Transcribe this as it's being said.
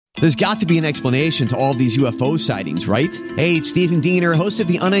There's got to be an explanation to all of these UFO sightings, right? Hey, it's Stephen Diener, host of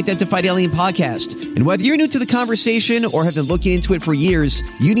the Unidentified Alien Podcast. And whether you're new to the conversation or have been looking into it for years,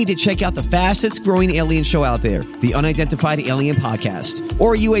 you need to check out the fastest growing alien show out there, the Unidentified Alien Podcast,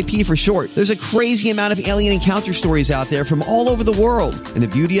 or UAP for short. There's a crazy amount of alien encounter stories out there from all over the world. And the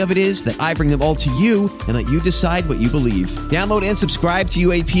beauty of it is that I bring them all to you and let you decide what you believe. Download and subscribe to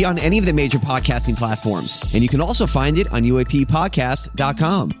UAP on any of the major podcasting platforms. And you can also find it on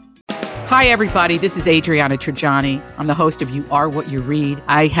UAPpodcast.com. Hi, everybody. This is Adriana Trajani. I'm the host of You Are What You Read.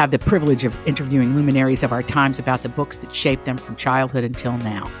 I have the privilege of interviewing luminaries of our times about the books that shaped them from childhood until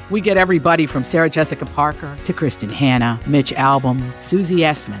now. We get everybody from Sarah Jessica Parker to Kristen Hanna, Mitch Albom, Susie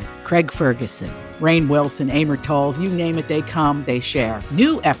Essman, Craig Ferguson, Rainn Wilson, Amor Tolls, you name it, they come, they share.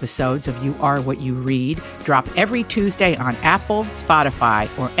 New episodes of You Are What You Read drop every Tuesday on Apple, Spotify,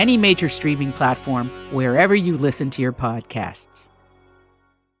 or any major streaming platform wherever you listen to your podcasts.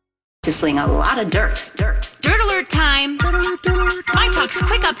 To sling a lot of dirt. Dirt alert time. My Talk's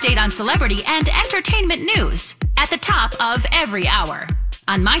quick update on celebrity and entertainment news at the top of every hour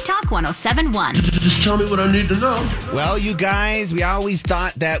on My Talk 107.1. Just tell me what I need to know. Well, you guys, we always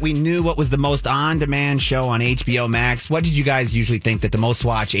thought that we knew what was the most on-demand show on HBO Max. What did you guys usually think that the most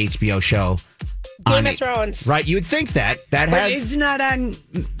watched HBO show? Game of Thrones. Right, you would think that. But it's not on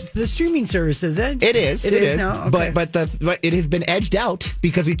the streaming service, is it? It is. It is. No? Okay. But it has been edged out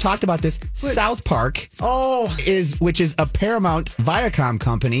because we talked about this. What? South Park, which is a Paramount Viacom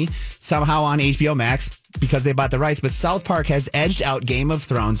company, somehow on HBO Max because they bought the rights. But South Park has edged out Game of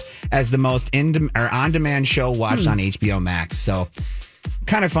Thrones as the most on-demand show watched on HBO Max. So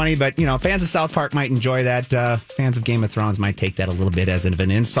kind of funny, but, fans of South Park might enjoy that. Fans of Game of Thrones might take that a little bit as an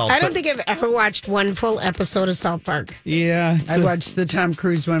insult. I don't think I've ever watched one full episode of South Park. Yeah. I watched the Tom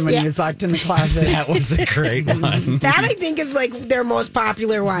Cruise one when he was locked in the closet. That was a great one. That, I think, is like their most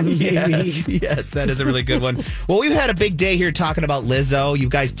popular one. Yes, that is a really good one. Well, we've had a big day here talking about Lizzo. You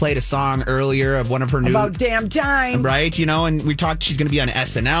guys played a song earlier of one of her new... About damn time. Right, and we talked, she's going to be on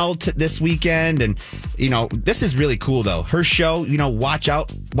SNL this weekend. And, this is really cool, though. Her show, watch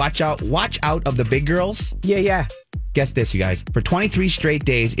out of the big girls. Yeah. Guess this, you guys. For 23 straight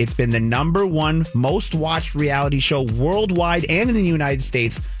days, it's been the number one most watched reality show worldwide and in the United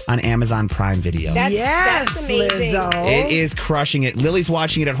States on Amazon Prime Video. That's amazing. Lizzo. It is crushing it. Lily's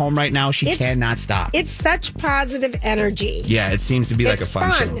watching it at home right now. She cannot stop. It's such positive energy. Yeah, it seems to be like a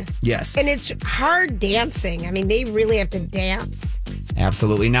fun show. Yes. And it's hard dancing. I mean, they really have to dance.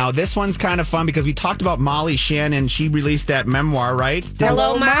 Absolutely. Now, this one's kind of fun because we talked about Molly Shannon. She released that memoir, right?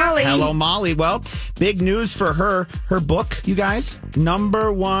 Hello, Molly. Hello, Molly. Well, big news for her. Her book, you guys,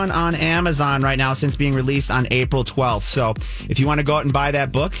 number one on Amazon right now since being released on April 12th. So if you want to go out and buy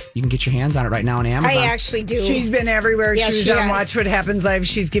that book, you can get your hands on it right now on Amazon. I actually do. She's been everywhere. Yeah, she was on Watch What Happens Live.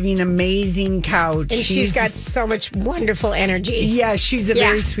 She's giving amazing couch. And she's got so much wonderful energy. Yeah, she's a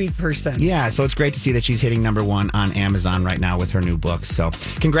very sweet person. Yeah, so it's great to see that she's hitting number one on Amazon right now with her new book. So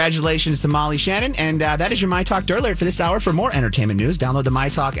congratulations to Molly Shannon. And that is your My Talk Dirt Alert for this hour. For more entertainment news, download the My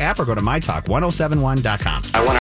Talk app or go to mytalk1071.com.